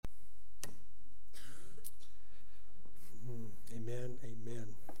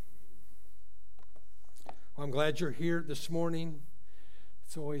I'm glad you're here this morning.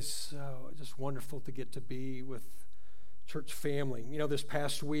 It's always just wonderful to get to be with church family. You know, this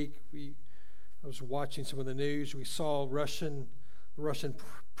past week, I was watching some of the news. We saw the Russian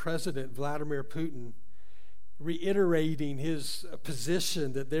President Vladimir Putin reiterating his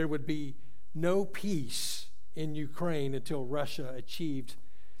position that there would be no peace in Ukraine until Russia achieved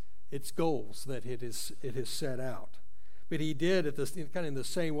its goals that it has set out. But he did it kind of in the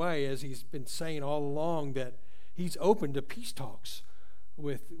same way as he's been saying all along, that he's open to peace talks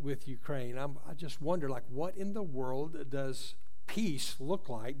with Ukraine. I just wonder, what in the world does peace look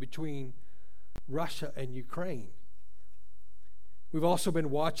like between Russia and Ukraine? We've also been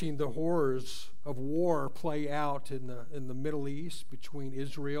watching the horrors of war play out in the Middle East between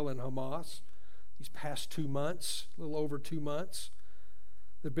Israel and Hamas these past 2 months, a little over 2 months.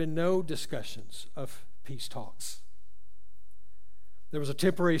 There have been no discussions of peace talks. There was a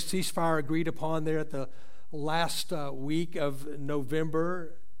temporary ceasefire agreed upon there at the last week of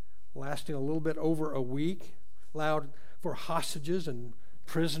November, lasting a little bit over a week, allowed for hostages and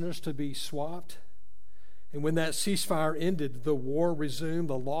prisoners to be swapped. And when that ceasefire ended, the war resumed.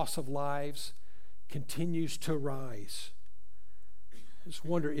 The loss of lives continues to rise. I just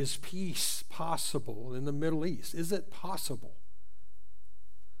wonder, is peace possible in the Middle East? Is it possible?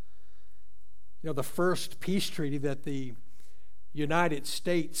 You know, the first peace treaty that the United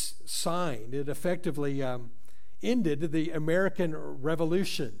States signed, it effectively ended the American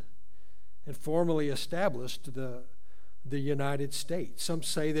Revolution and formally established the United States. Some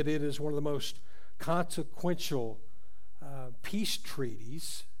say that it is one of the most consequential peace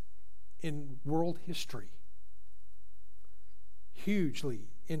treaties in world history. Hugely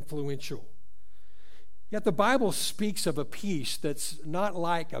influential. Yet the Bible speaks of a peace that's not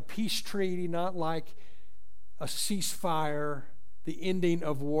like a peace treaty, not like a ceasefire, the ending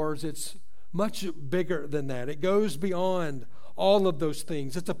of wars. It's much bigger than that. It goes beyond all of those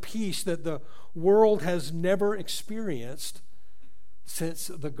things. It's a peace that the world has never experienced since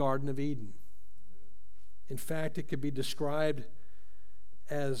the Garden of Eden. In fact, it could be described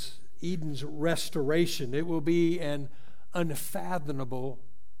as Eden's restoration. It will be an unfathomable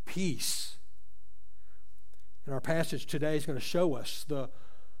peace. And our passage today is going to show us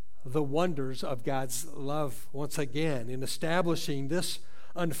the wonders of God's love once again in establishing this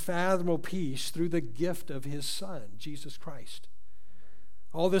unfathomable peace through the gift of His Son, Jesus Christ.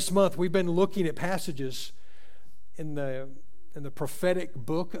 All this month we've been looking at passages in the prophetic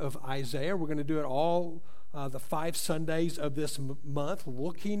book of Isaiah. We're going to do it all the 5 Sundays of this month,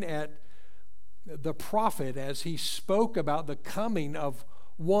 looking at the prophet as he spoke about the coming of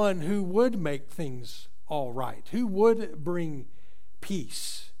one who would make things all right, who would bring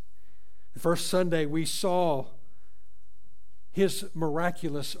peace. The first Sunday we saw His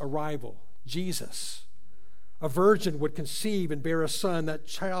miraculous arrival, Jesus. A virgin would conceive and bear a son. That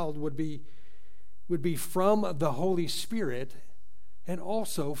child would be from the Holy Spirit and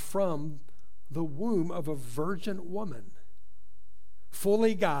also from the womb of a virgin woman.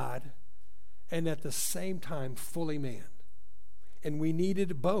 Fully God and at the same time fully man. And we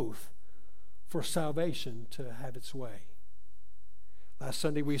needed both for salvation to have its way. Last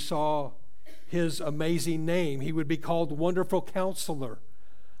Sunday we saw His amazing name. He would be called Wonderful Counselor,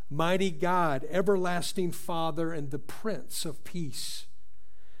 Mighty God, Everlasting Father, and the Prince of Peace.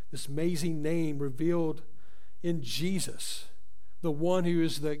 This amazing name revealed in Jesus, the one who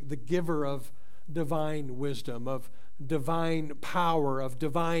is the giver of divine wisdom, of divine power, of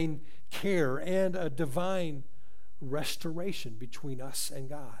divine care, and a divine restoration between us and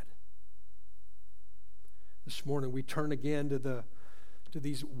God. This morning we turn again to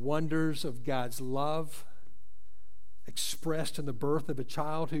these wonders of God's love expressed in the birth of a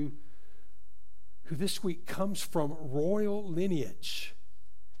child who this week comes from royal lineage.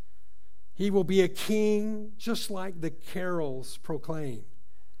 He will be a king just like the carols proclaim.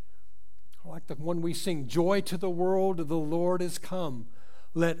 Like the one we sing, joy to the world, the Lord is come.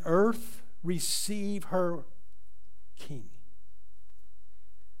 Let earth receive her King.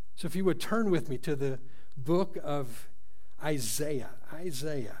 So if you would turn with me to the book of Isaiah. If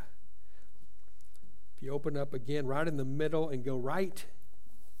you open up again right in the middle and go right,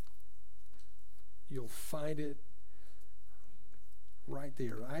 you'll find it right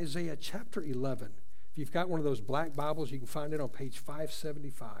there. Isaiah chapter 11. If you've got one of those black Bibles, you can find it on page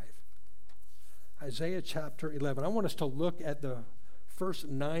 575. Isaiah chapter 11. I want us to look at the first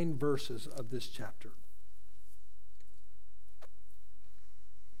 9 verses of this chapter.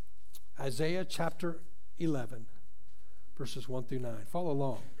 Isaiah chapter 11, verses 1 through 9. Follow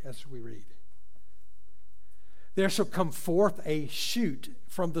along as we read. There shall come forth a shoot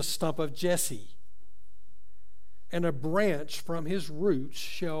from the stump of Jesse, and a branch from his roots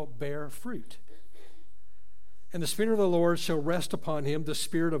shall bear fruit. And the Spirit of the Lord shall rest upon him, the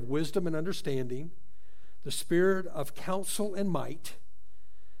Spirit of wisdom and understanding, the Spirit of counsel and might,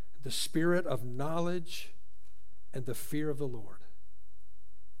 the Spirit of knowledge and the fear of the Lord.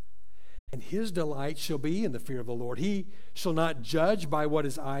 And his delight shall be in the fear of the Lord. He shall not judge by what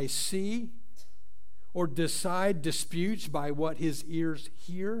his eyes see, or decide disputes by what his ears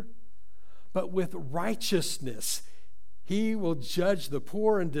hear, but with righteousness he will judge the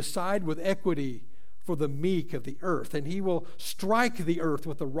poor and decide with equity for the meek of the earth. And he will strike the earth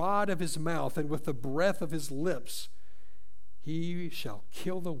with the rod of his mouth, and with the breath of his lips he shall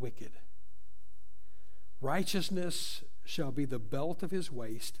kill the wicked. Righteousness shall be the belt of his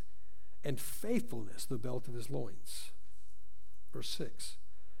waist, and faithfulness the belt of his loins. Verse 6,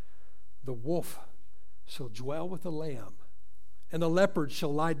 the wolf shall dwell with the lamb, and the leopard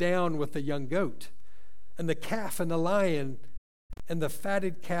shall lie down with the young goat, and the calf and the lion and the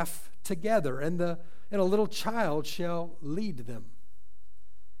fatted calf together, and a little child shall lead them.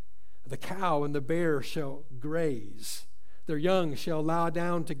 The cow and the bear shall graze, their young shall lie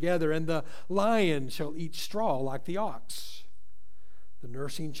down together, and the lion shall eat straw like the ox. The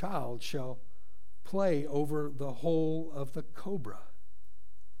nursing child shall play over the hole of the cobra,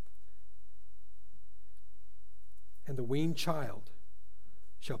 and the weaned child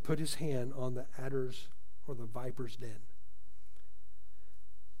shall put his hand on the adder's or the viper's den.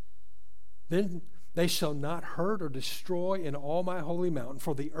 Then they shall not hurt or destroy in all my holy mountain,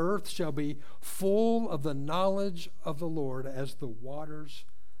 for the earth shall be full of the knowledge of the Lord as the waters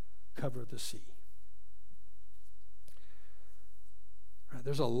cover the sea. All right,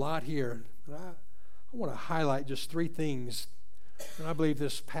 there's a lot here. And I want to highlight just three things that I believe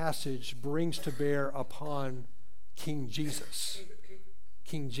this passage brings to bear upon King Jesus.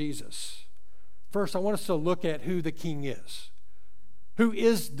 King Jesus. First, I want us to look at who the king is. Who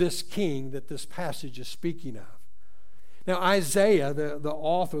is this king that this passage is speaking of? Now, Isaiah, the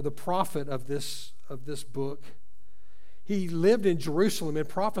author, the prophet of this book, he lived in Jerusalem and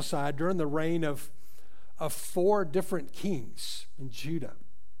prophesied during the reign of four different kings in Judah.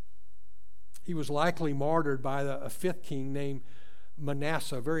 He was likely martyred by a fifth king named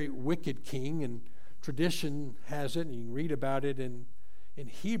Manasseh, a very wicked king, and tradition has it, and you can read about it in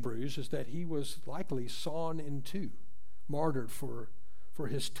Hebrews, is that he was likely sawn in two, martyred for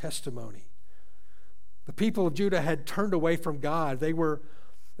his testimony. The people of Judah had turned away from God. They were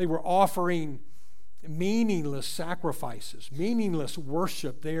offering meaningless sacrifices, meaningless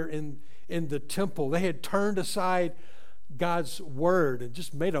worship there in the temple. They had turned aside God's word and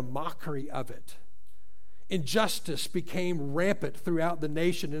just made a mockery of it. Injustice became rampant throughout the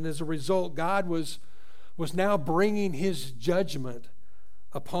nation, and as a result, God was now bringing his judgment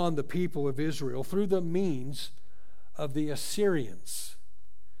upon the people of Israel through the means of the Assyrians.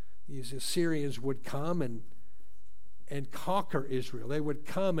 These Assyrians would come and conquer Israel. They would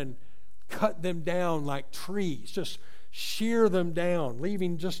come and cut them down like trees, just shear them down,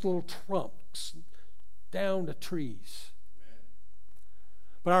 leaving just little trunks down to trees. Amen.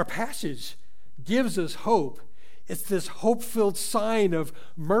 But our passage gives us hope. It's this hope-filled sign of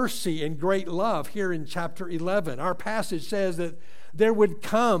mercy and great love here in chapter 11. Our passage says that there would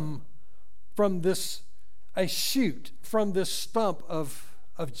come from this a shoot from this stump of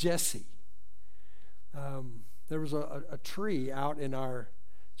Jesse. There was a tree out in our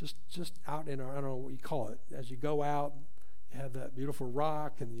just out in our, I don't know what you call it. As you go out, you have that beautiful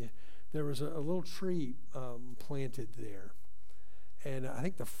rock, and there was a little tree planted there, and I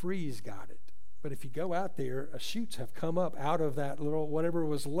think the freeze got it. But if you go out there, shoots have come up out of that little whatever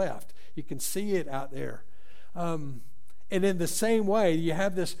was left. You can see it out there. And in the same way, you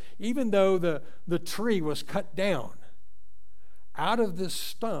have this, even though the tree was cut down, out of this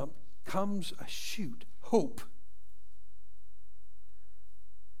stump comes a shoot, hope.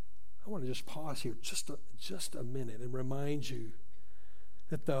 I want to just pause here just a minute and remind you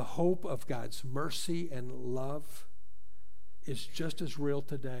that the hope of God's mercy and love is just as real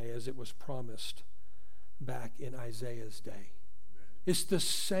today as it was promised back in Isaiah's day. Amen. It's the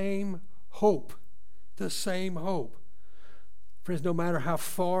same hope, the same hope. Friends, no matter how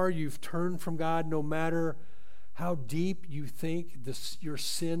far you've turned from God, no matter how deep you think your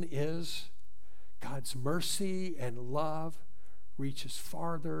sin is, God's mercy and love reaches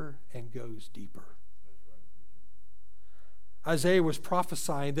farther and goes deeper. Isaiah was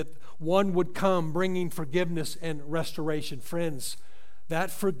prophesying that one would come bringing forgiveness and restoration. Friends,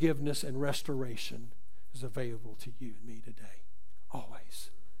 that forgiveness and restoration is available to you and me today.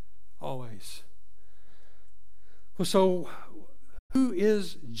 Always. Always. Well, so, who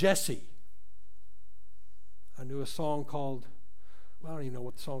is Jesse? I knew a song called, well, I don't even know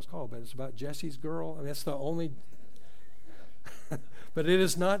what the song's called, but it's about Jesse's girl. I mean, that's the only, but it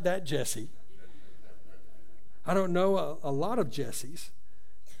is not that Jesse. I don't know a lot of Jessies.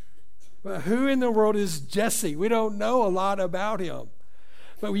 But who in the world is Jesse? We don't know a lot about him.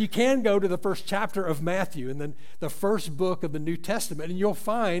 But you can go to the first chapter of Matthew and then the first book of the New Testament, and you'll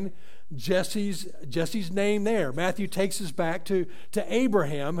find Jesse's name there. Matthew takes us back to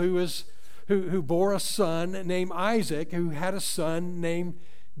Abraham, who bore a son named Isaac, who had a son named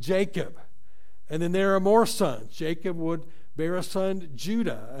Jacob. And then there are more sons. Jacob would bear a son,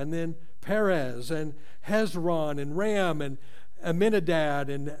 Judah, and then Perez, and Hezron, and Ram, and Aminadab,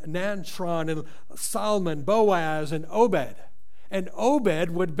 and Nantron, and Salmon, Boaz, and Obed. And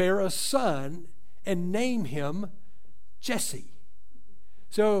Obed would bear a son and name him Jesse.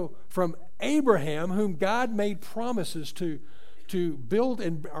 So from Abraham, whom God made promises to build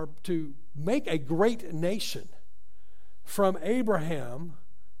and or to make a great nation, from Abraham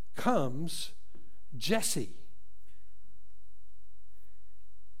comes Jesse.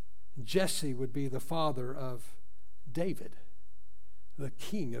 Jesse would be the father of David, the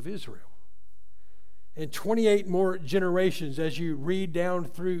king of Israel. And 28 more generations, as you read down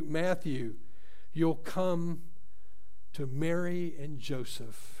through Matthew, you'll come to Mary and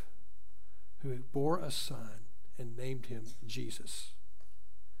Joseph, who bore a son and named him Jesus.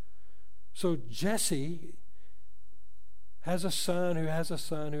 So Jesse has a son who has a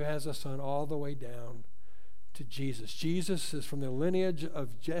son who has a son, all the way down to Jesus. Jesus is from the lineage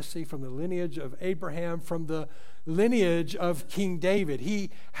of Jesse, from the lineage of Abraham, from the lineage of King David. He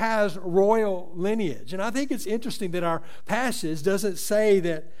has royal lineage. And I think it's interesting that our passage doesn't say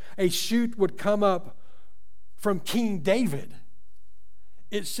that a shoot would come up from King David.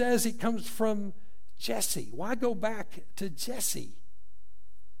 It says it comes from Jesse. Why go back to Jesse?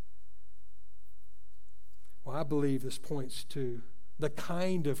 Well, I believe this points to the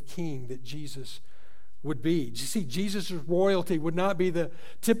kind of king that Jesus would be. You see, Jesus' royalty would not be the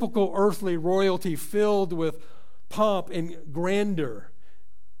typical earthly royalty filled with pomp and grandeur.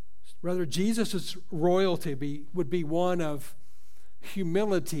 Rather, Jesus' royalty would be one of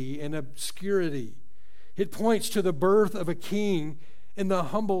humility and obscurity. It points to the birth of a king in the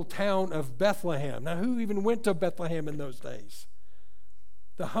humble town of Bethlehem. Now, who even went to Bethlehem in those days?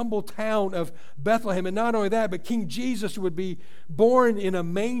 The humble town of Bethlehem. And not only that, but King Jesus would be born in a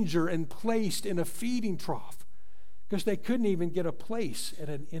manger and placed in a feeding trough, because they couldn't even get a place in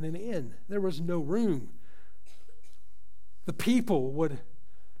an inn. There was no room. The people would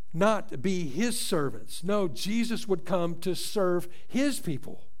not be his servants. No, Jesus would come to serve his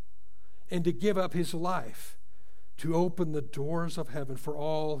people and to give up his life to open the doors of heaven for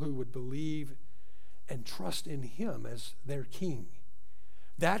all who would believe and trust in him as their king.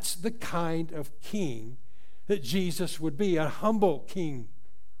 That's the kind of king that Jesus would be, a humble king.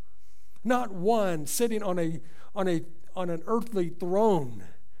 Not one sitting on an earthly throne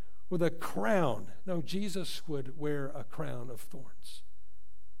with a crown. No, Jesus would wear a crown of thorns.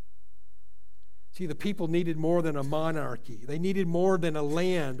 See, the people needed more than a monarchy. They needed more than a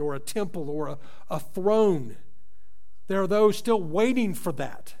land or a temple or a throne. There are those still waiting for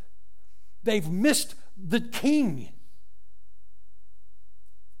that. They've missed the king.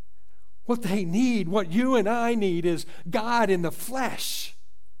 What they need, what you and I need, is God in the flesh.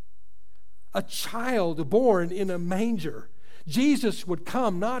 A child born in a manger. Jesus would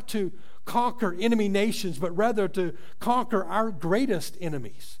come not to conquer enemy nations, but rather to conquer our greatest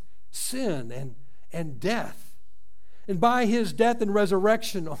enemies, sin and death. And by his death and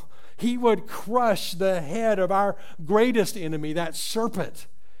resurrection, he would crush the head of our greatest enemy, that serpent,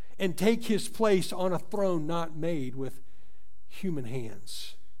 and take his place on a throne not made with human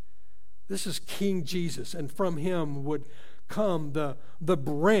hands. This is King Jesus, and from him would come the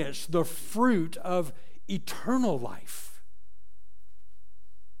branch, the fruit of eternal life.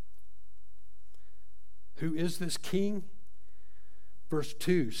 Who is this king? Verse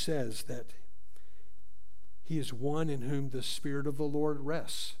 2 says that he is one in whom the Spirit of the Lord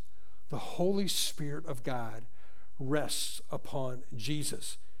rests. The Holy Spirit of God rests upon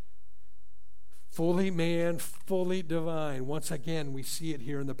Jesus. Fully man, fully divine. Once again, we see it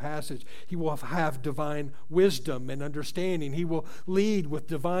here in the passage. He will have divine wisdom and understanding. He will lead with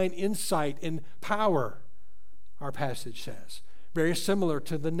divine insight and power, our passage says. Very similar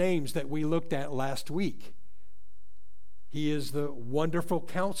to the names that we looked at last week. He is the wonderful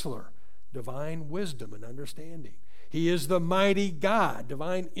counselor, divine wisdom and understanding. He is the mighty God,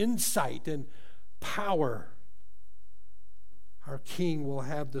 divine insight and power. Our King will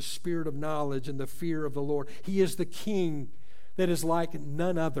have the spirit of knowledge and the fear of the Lord. He is the King that is like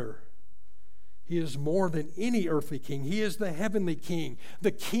none other. He is more than any earthly king. He is the heavenly king,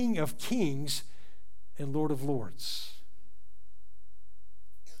 the King of kings and Lord of lords.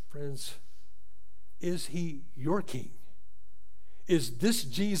 Friends, is he your king? Is this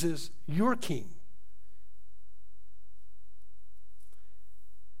Jesus your king?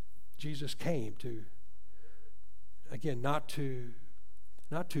 Jesus came to, again, not to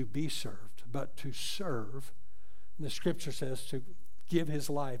be served, but to serve. And the scripture says to give his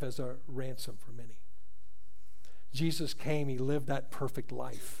life as a ransom for many. Jesus came, he lived that perfect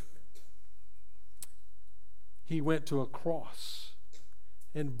life. He went to a cross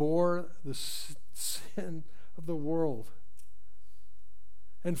and bore the sin of the world.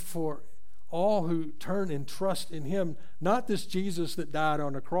 And for all who turn and trust in him, not this Jesus that died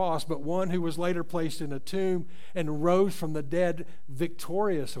on a cross, but one who was later placed in a tomb and rose from the dead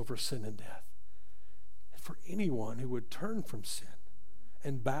victorious over sin and death. And for anyone who would turn from sin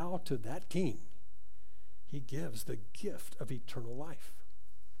and bow to that King, he gives the gift of eternal life.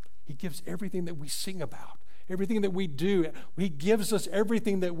 He gives everything that we sing about, everything that we do. He gives us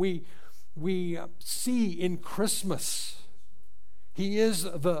everything that we see in Christmas. He is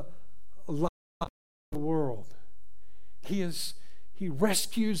the light of the world. He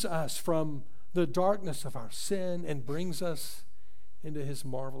rescues us from the darkness of our sin and brings us into his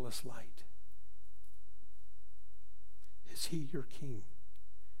marvelous light. Is he your king?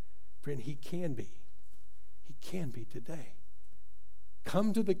 Friend, he can be. He can be today.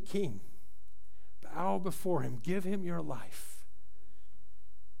 Come to the King. Bow before him. Give him your life.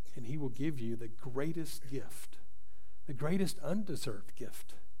 And he will give you the greatest gift, the greatest undeserved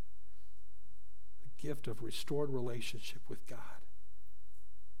gift, the gift of restored relationship with God.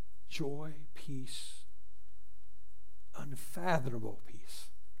 Joy, peace, unfathomable peace.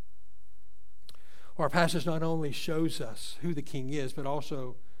 Our passage not only shows us who the King is, but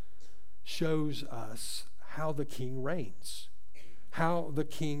also shows us how the King reigns. How the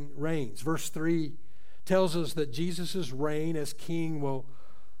King reigns. Verse 3 tells us that Jesus' reign as King will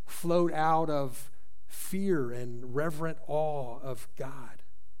float out of fear and reverent awe of God.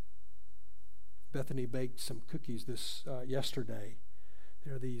 Bethany baked some cookies yesterday.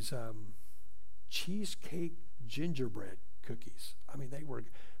 They're these cheesecake gingerbread cookies.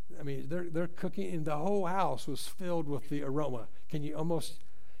 They're cooking, and the whole house was filled with the aroma. Can you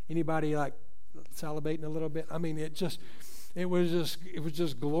anybody like salivating a little bit? It was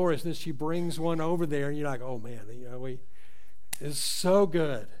just glorious. Then she brings one over there, and you're like, oh man, it's so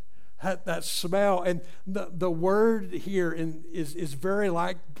good. That smell, and the word here is very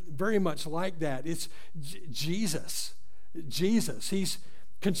much like that. It's Jesus. Jesus. He's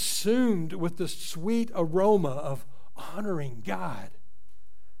consumed with the sweet aroma of honoring God.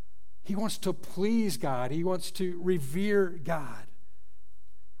 He wants to please God. He wants to revere God.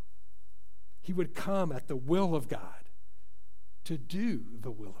 He would come at the will of God to do the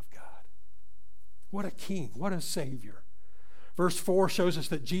will of God. What a king, what a savior. Verse 4 shows us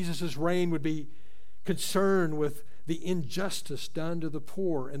that Jesus' reign would be concerned with the injustice done to the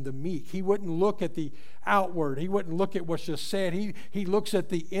poor and the meek. He wouldn't look at the outward. He wouldn't look at what's just said. He looks at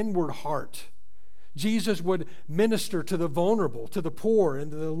the inward heart. Jesus would minister to the vulnerable, to the poor,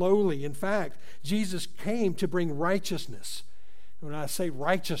 and to the lowly. In fact, Jesus came to bring righteousness. When I say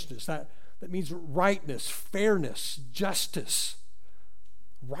righteousness, that means rightness, fairness, justice.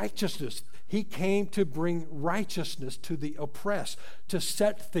 Righteousness. He came to bring righteousness to the oppressed, to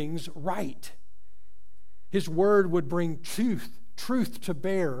set things right. His word would bring truth to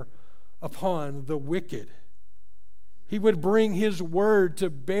bear upon the wicked. He would bring his word to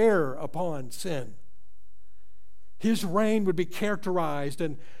bear upon sin. His reign would be characterized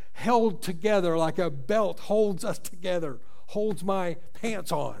and held together like a belt holds us together, holds my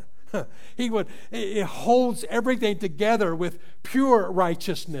pants on. It holds everything together with pure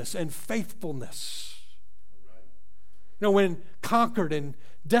righteousness and faithfulness. When conquered and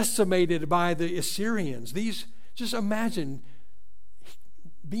decimated by the Assyrians, just imagine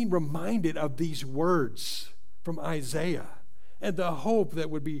being reminded of these words from Isaiah and the hope that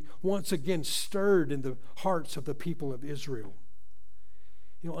would be once again stirred in the hearts of the people of Israel.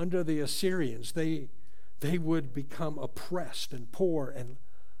 Under the Assyrians, they would become oppressed and poor and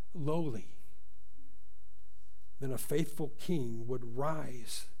lowly. Then a faithful king would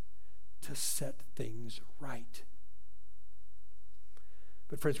rise to set things right.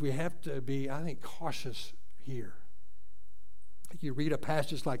 But friends, we have to be, I think, cautious here. You read a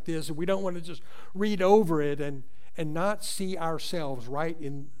passage like this, and we don't want to just read over it and not see ourselves right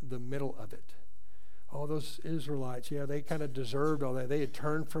in the middle of it. Oh, those Israelites, they kind of deserved all that. They had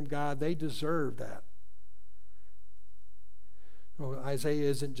turned from God. They deserved that. Well, Isaiah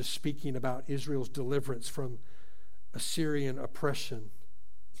isn't just speaking about Israel's deliverance from Assyrian oppression.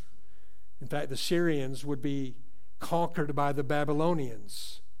 In fact, the Syrians would be conquered by the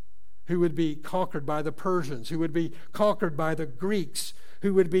Babylonians, who would be conquered by the Persians, who would be conquered by the Greeks,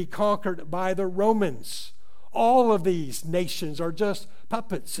 who would be conquered by the Romans. All of these nations are just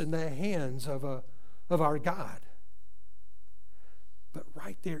puppets in the hands of our God. But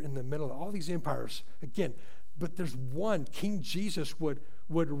right there in the middle of all these empires, again, but there's one, King Jesus would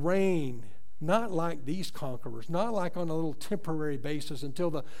reign, not like these conquerors, not like on a little temporary basis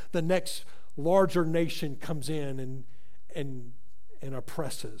until the next larger nation comes in and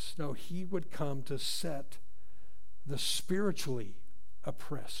oppresses. No, he would come to set the spiritually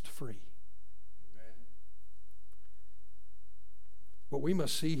oppressed free. Amen. What we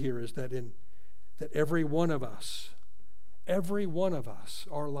must see here is that every one of us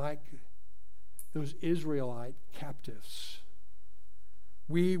are like those Israelite captives.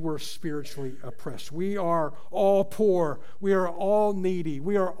 We were spiritually oppressed. We are all poor. We are all needy.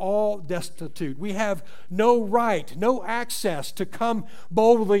 We are all destitute. We have no right, no access to come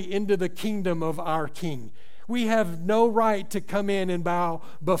boldly into the kingdom of our King. We have no right to come in and bow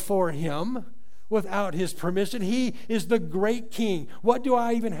before him without his permission. He is the great King. What do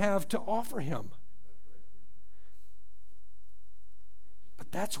I even have to offer him?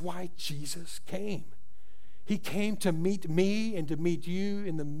 But that's why Jesus came. He came to meet me and to meet you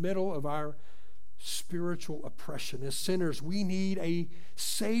in the middle of our spiritual oppression. As sinners, we need a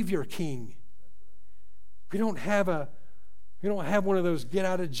Savior King. We don't have one of those get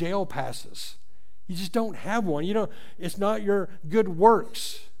out of jail passes. You just don't have one. It's not your good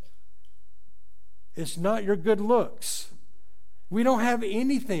works. It's not your good looks. We don't have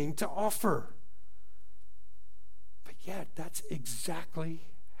anything to offer. But yet, that's exactly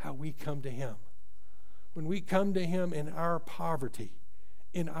how we come to him. When we come to him in our poverty,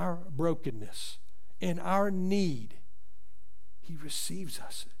 in our brokenness, in our need, he receives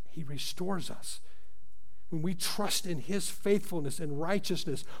us. He restores us. When we trust in his faithfulness and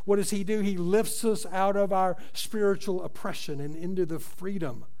righteousness, what does he do? He lifts us out of our spiritual oppression and into the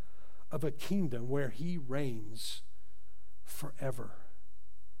freedom of a kingdom where he reigns forever.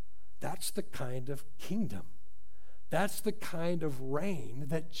 That's the kind of kingdom. That's the kind of reign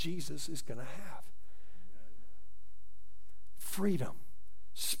that Jesus is going to have. Freedom,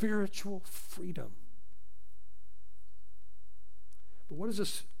 spiritual freedom. But what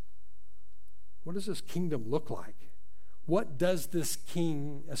does this kingdom look like? What does this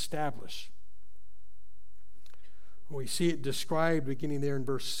king establish? We see it described beginning there in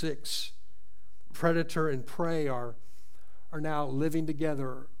verse 6. Predator and prey are now living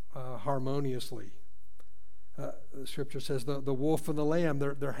together harmoniously. The scripture says the wolf and the lamb,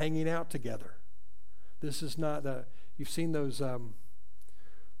 they're hanging out together. This is not you've seen those,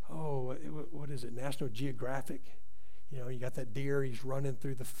 what is it, National Geographic? You got that deer, he's running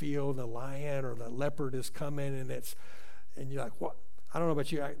through the field, the lion or the leopard is coming, and you're like, what? I don't know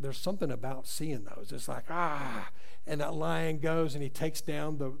about you, there's something about seeing those. It's like, and that lion goes and he takes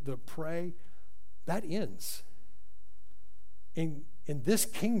down the prey. That ends. In this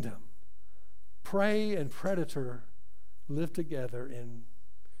kingdom, prey and predator live together and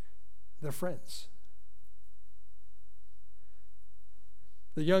they're friends.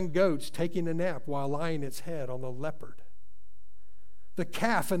 The young goat's taking a nap while lying its head on the leopard. The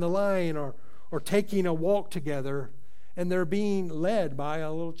calf and the lion are taking a walk together, and they're being led by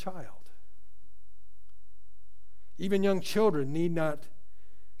a little child. Even young children need not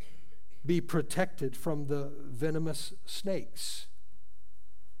be protected from the venomous snakes.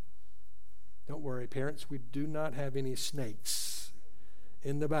 Don't worry, parents, we do not have any snakes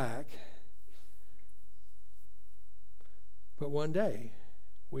in the back. But one day,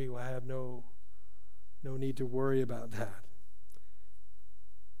 we will have no need to worry about that.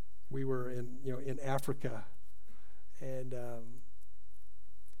 We were in Africa, and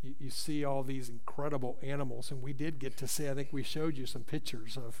you see all these incredible animals, and we did get to see. I think we showed you some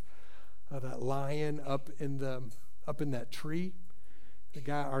pictures of that lion up in that tree.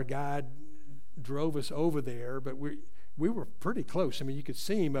 Our guide drove us over there, but we were pretty close. I mean, you could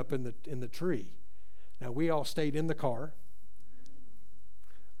see him up in the tree. Now we all stayed in the car.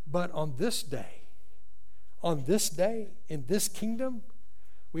 But on this day, in this kingdom,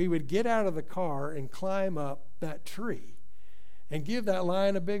 we would get out of the car and climb up that tree and give that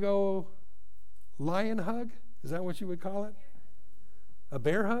lion a big old lion hug. Is that what you would call it? A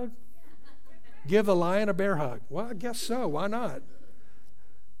bear hug? Give the lion a bear hug. Well, I guess so. Why not?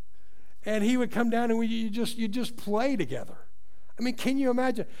 And he would come down and you just play together. I mean, can you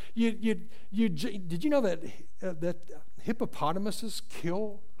imagine? Did you know that hippopotamuses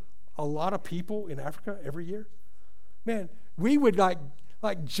kill a lot of people in Africa every year? Man, we would like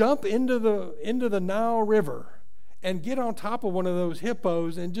jump into the Nile River and get on top of one of those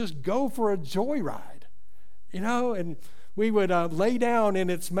hippos and just go for a joyride, and we would lay down in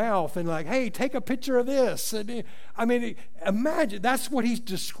its mouth and like, hey, take a picture of this. And, imagine, that's what he's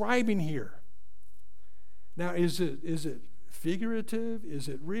describing here. Now, is it figurative? Is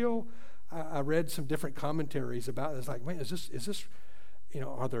it real? I read some different commentaries about it. It's like, man, is this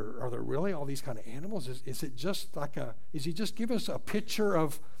are there really all these kind of animals? Is it just like is he just give us a picture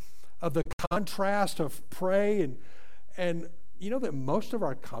of the contrast of prey and that most of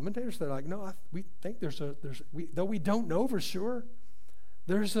our commentators, they're like, no, we think though we don't know for sure,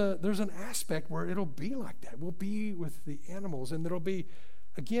 there's an aspect where it'll be like that. We'll be with the animals, and it'll be,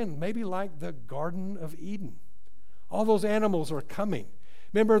 again, maybe like the Garden of Eden. All those animals are coming.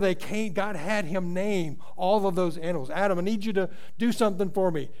 Remember, God had him name all of those animals. Adam, I need you to do something for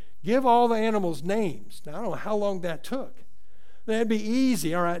me. Give all the animals names. Now, I don't know how long that took. That'd be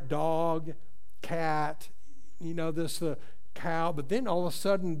easy. All right, dog, cat, the cow. But then all of a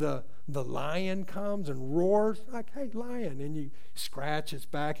sudden the lion comes and roars like, hey, lion. And you scratch his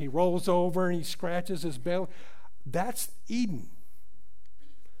back. He rolls over and he scratches his belly. That's Eden.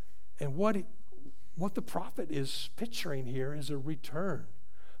 And what the prophet is picturing here is a return,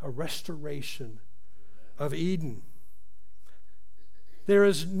 a restoration of Eden. There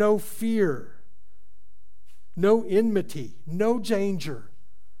is no fear, no enmity, no danger,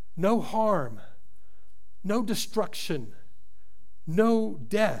 no harm, no destruction, no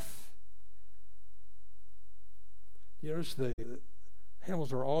death. Notice the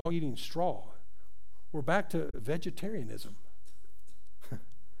animals are all eating straw. We're back to vegetarianism.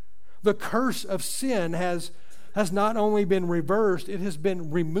 The curse of sin has not only been reversed, it has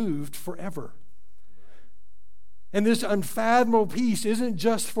been removed forever. And this unfathomable peace isn't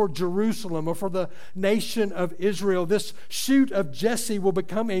just for Jerusalem or for the nation of Israel. This shoot of Jesse will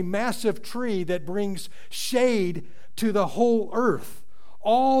become a massive tree that brings shade to the whole earth.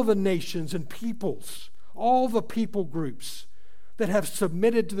 All the nations and peoples, all the people groups that have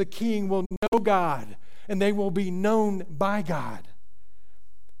submitted to the king will know God, and they will be known by God.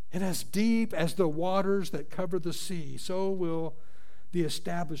 And as deep as the waters that cover the sea, so will the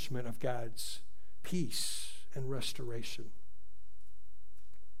establishment of God's peace and restoration.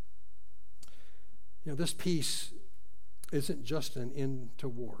 This peace isn't just an end to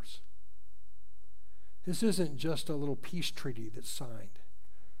wars. This isn't just a little peace treaty that's signed.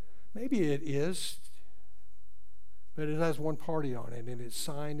 Maybe it is, but it has one party on it, and it's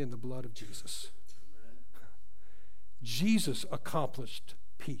signed in the blood of Jesus. Jesus accomplished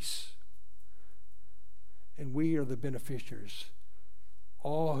peace. And we are the beneficiaries.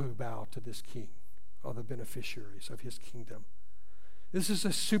 All who bow to this king are the beneficiaries of his kingdom. This is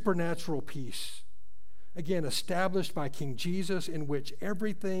a supernatural peace, again, established by King Jesus, in which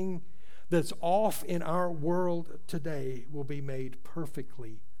everything that's off in our world today will be made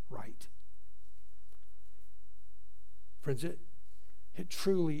perfectly right. Friends, it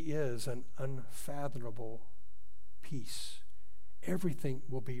truly is an unfathomable peace. Everything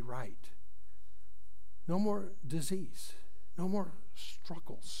will be right. No more disease. No more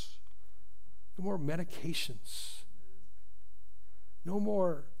struggles. No more medications. No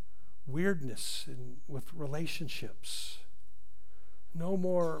more weirdness with relationships. No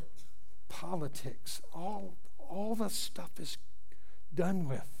more politics. All the stuff is done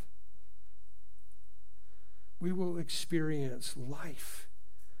with. We will experience life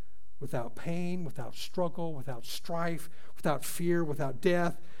without pain, without struggle, without strife, without fear, without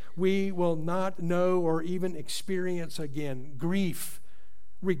death. We will not know or even experience again grief,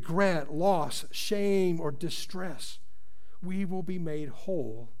 regret, loss, shame, or distress. We will be made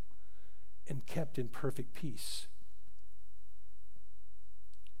whole and kept in perfect peace.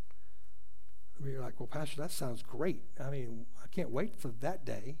 You're like, well, Pastor, that sounds great. I mean, I can't wait for that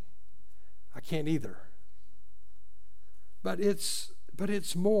day. I can't either. But it's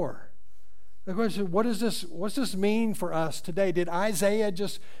more. The question, what's this mean for us today? Did Isaiah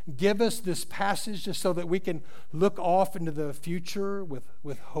just give us this passage just so that we can look off into the future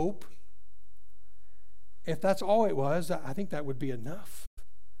with hope? If that's all it was, I think that would be enough.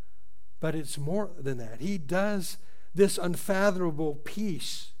 But it's more than that. He does this unfathomable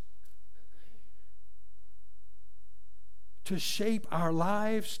peace to shape our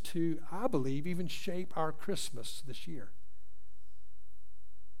lives, to, I believe, even shape our Christmas this year.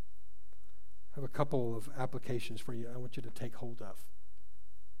 I have a couple of applications for you I want you to take hold of.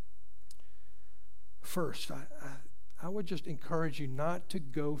 First, I would just encourage you not to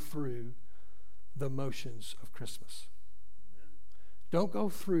go through the motions of Christmas. Don't go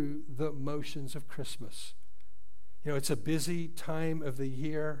through the motions of Christmas. You know, it's a busy time of the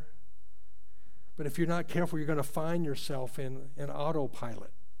year, but if you're not careful, you're going to find yourself in an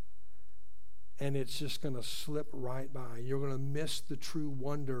autopilot, and it's just going to slip right by. You're going to miss the true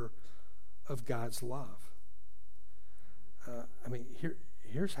wonder of God's love.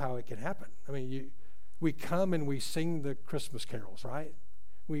 Here's how it can happen. We come and we sing the Christmas carols, right?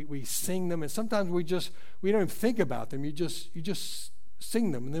 We sing them, and sometimes we don't even think about them. You just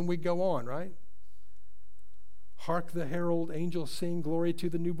sing them, and then we go on, right? Hark the herald angels sing, glory to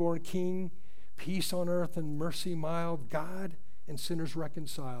the newborn King, peace on earth and mercy mild, God and sinners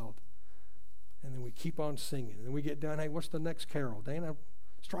reconciled. And then we keep on singing, and then we get done. Hey, what's the next carol? Dana,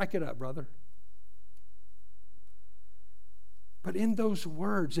 strike it up, brother. But in those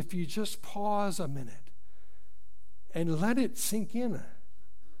words, if you just pause a minute and let it sink in,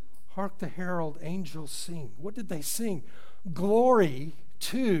 hark the herald angels sing. What did they sing? Glory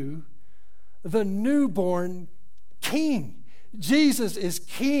to the newborn King. Jesus is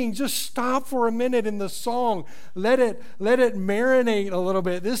King. Just stop for a minute in the song. Let it marinate a little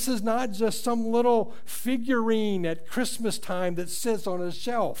bit. This is not just some little figurine at Christmas time that sits on a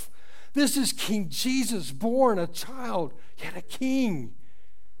shelf. This is King Jesus, born a child, yet a king.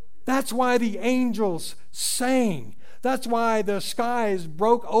 That's why the angels sang. That's why the skies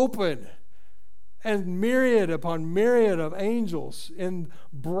broke open and myriad upon myriad of angels in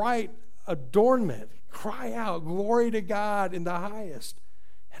bright adornment cry out, glory to God in the highest,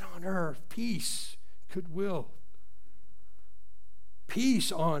 and on earth, peace, goodwill.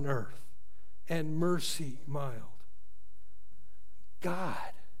 Peace on earth and mercy mild.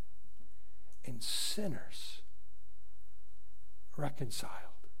 God and sinners reconciled.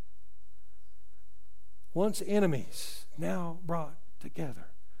 Once enemies, now brought together.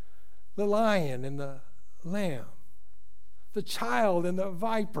 The lion and the lamb, the child and the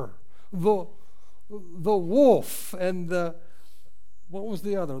viper, the wolf and what was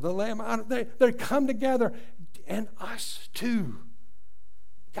the other? The lamb. They come together, and us too,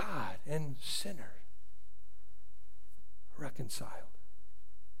 God and sinner, reconciled.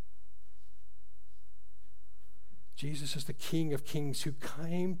 Jesus is the King of Kings who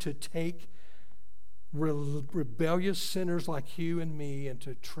came to take rebellious sinners like you and me and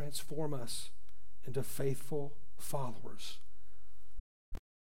to transform us into faithful followers.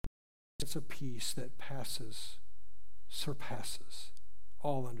 It's a peace that surpasses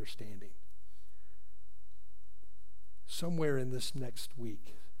all understanding. Somewhere in this next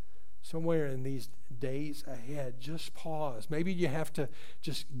week, somewhere in these days ahead, just pause. Maybe you have to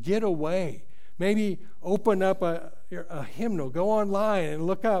just get away. Maybe open up a hymnal, go online and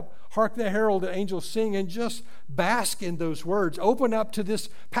look up Hark the Herald the Angels Sing, and just bask in those words. Open up to this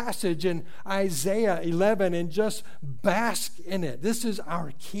passage in Isaiah 11 and just bask in it. This is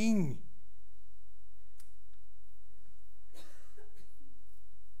our King.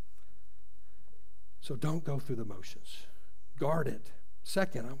 So don't go through the motions. Guard it.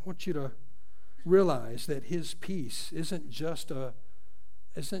 Second, I want you to realize that his peace isn't just a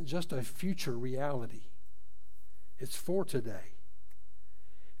future reality. It's for today.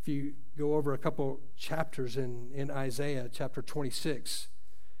 If you go over a couple chapters in Isaiah chapter 26,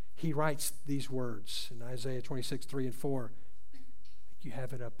 he writes these words in Isaiah 26, 3 and 4. You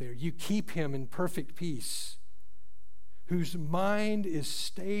have it up there. You keep him in perfect peace, whose mind is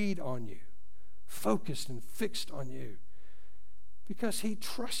stayed on you, focused and fixed on you, because he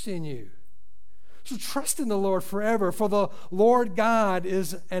trusts in you. So trust in the Lord forever, for the Lord God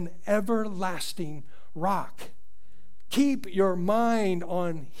is an everlasting rock. Keep your mind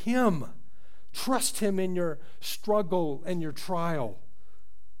on him. Trust him in your struggle and your trial.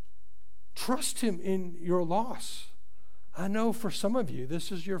 Trust him in your loss. I know for some of you,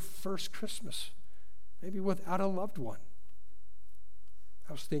 this is your first Christmas, maybe without a loved one.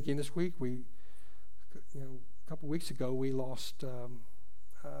 I was thinking this week, a couple weeks ago, we lost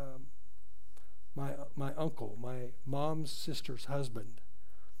my uncle, my mom's sister's husband.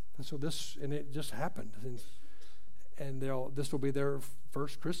 And so it just happened. And this will be their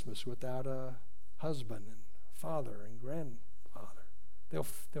first Christmas without a husband and father and grandfather. They'll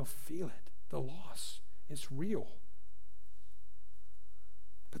feel it, the loss. It's real.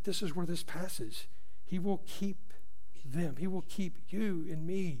 But this is where this passage, he will keep them. He will keep you and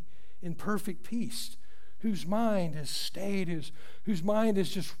me in perfect peace, whose mind is stayed, whose mind is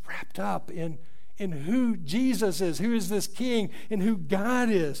just wrapped up in who Jesus is, who is this King, and who God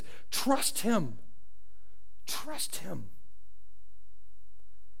is. Trust him. Trust him.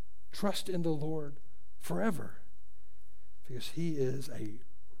 Trust in the Lord forever. because he is a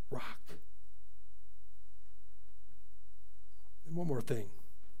rock. And one more thing.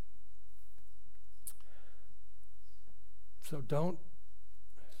 So don't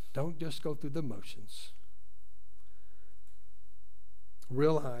just go through the motions.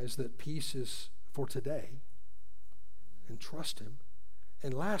 Realize that peace is for today and trust him.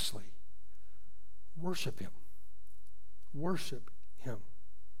 And lastly, worship him. Worship him.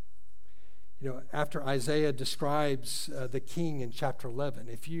 You know, after Isaiah describes the king in chapter 11,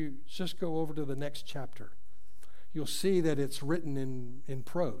 if you just go over to the next chapter, you'll see that it's written in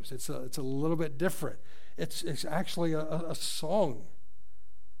prose. It's a little bit different. It's actually a song.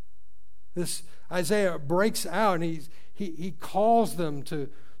 This Isaiah breaks out, and he calls them to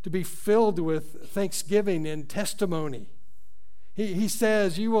be filled with thanksgiving and testimony. He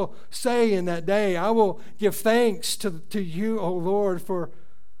says, you will say in that day, I will give thanks to you, O Lord, for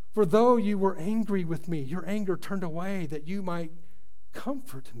though you were angry with me, your anger turned away that you might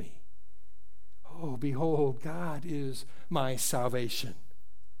comfort me. Oh, behold, God is my salvation.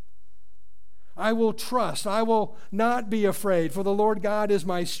 I will trust, I will not be afraid, for the Lord God is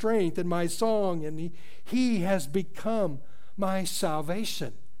my strength and my song, and he has become my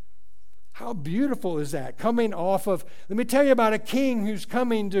salvation. How beautiful is that? Coming off of, let me tell you about a king who's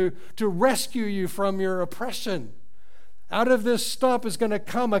coming to rescue you from your oppression. Out of this stump is going to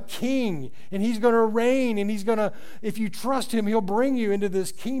come a king, and he's going to reign, and he's going to, if you trust him, he'll bring you into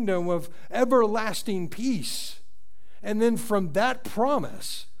this kingdom of everlasting peace. And then from that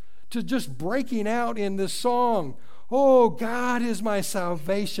promise to just breaking out in this song, oh, God is my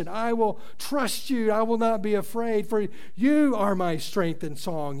salvation. I will trust you. I will not be afraid, for you are my strength and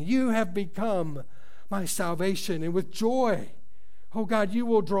song. You have become my salvation. And with joy, oh, God, you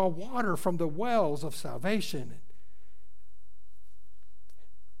will draw water from the wells of salvation.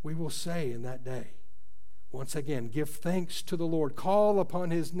 We will say in that day, once again, give thanks to the Lord. Call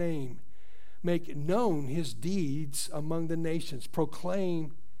upon his name. Make known his deeds among the nations.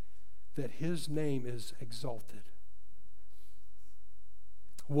 Proclaim that his name is exalted.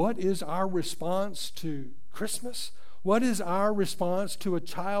 What is our response to Christmas? What is our response to a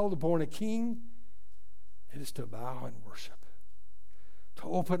child born a king? It is to bow and worship, to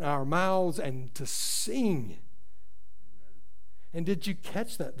open our mouths and to sing. And did you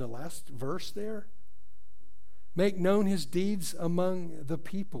catch that, the last verse there? Make known his deeds among the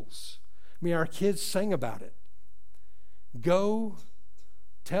peoples. I mean, our kids sang about it. Go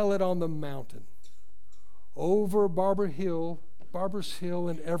tell it on the mountain, over Barbers Hill,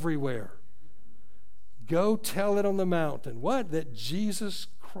 and everywhere. Go tell it on the mountain. What? That Jesus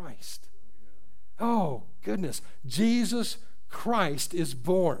Christ. Oh, goodness. Jesus Christ is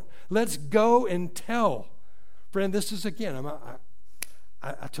born. Let's go and tell. Friend, this is again,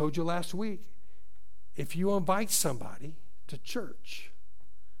 I told you last week, if you invite somebody to church,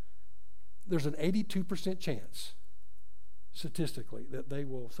 there's an 82% chance, statistically, that they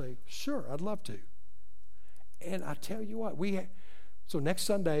will say, sure, I'd love to. And I tell you what, so next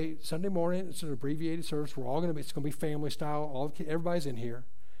Sunday morning, it's an abbreviated service. It's going to be family style. Everybody's in here.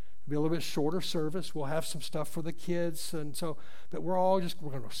 It'll be a little bit shorter service. We'll have some stuff for the kids, but we're going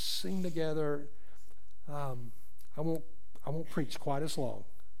to sing together. I won't preach quite as long.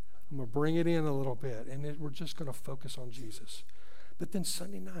 I'm going to bring it in a little bit, and we're just going to focus on Jesus. But then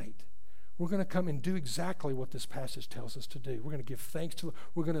Sunday night, we're going to come and do exactly what this passage tells us to do. We're going to give thanks to,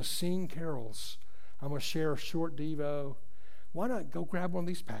 we're going to sing carols. I'm going to share a short devo. Why not go grab one of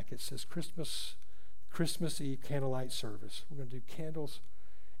these packets? It says Christmas Eve candlelight service. We're going to do candles.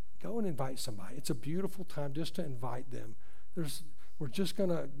 Go and invite somebody. It's a beautiful time just to invite them. We're just going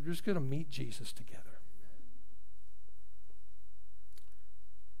to meet Jesus together.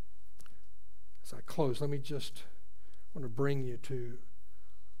 As I close, I want to bring you to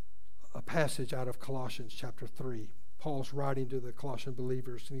a passage out of Colossians chapter 3. Paul's writing to the Colossian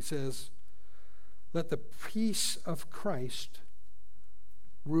believers, and he says, let the peace of Christ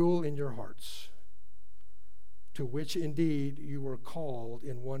rule in your hearts, to which indeed you were called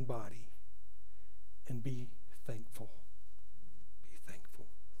in one body, and be thankful. Be thankful.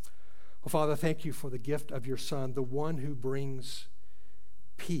 Oh, Father, thank you for the gift of your Son, the one who brings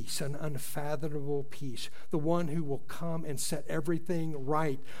peace, an unfathomable peace, the one who will come and set everything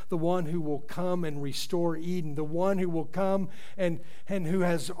right, the one who will come and restore Eden, the one who will come and who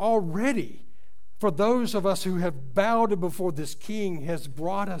has already, for those of us who have bowed before this King, has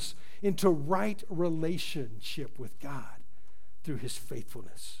brought us into right relationship with God through his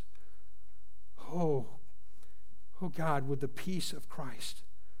faithfulness. Oh God, would the peace of Christ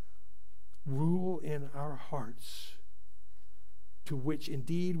rule in our hearts, to which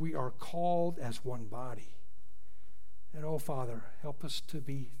indeed we are called as one body, And oh, Father, help us to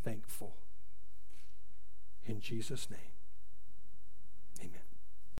be thankful. In Jesus' name.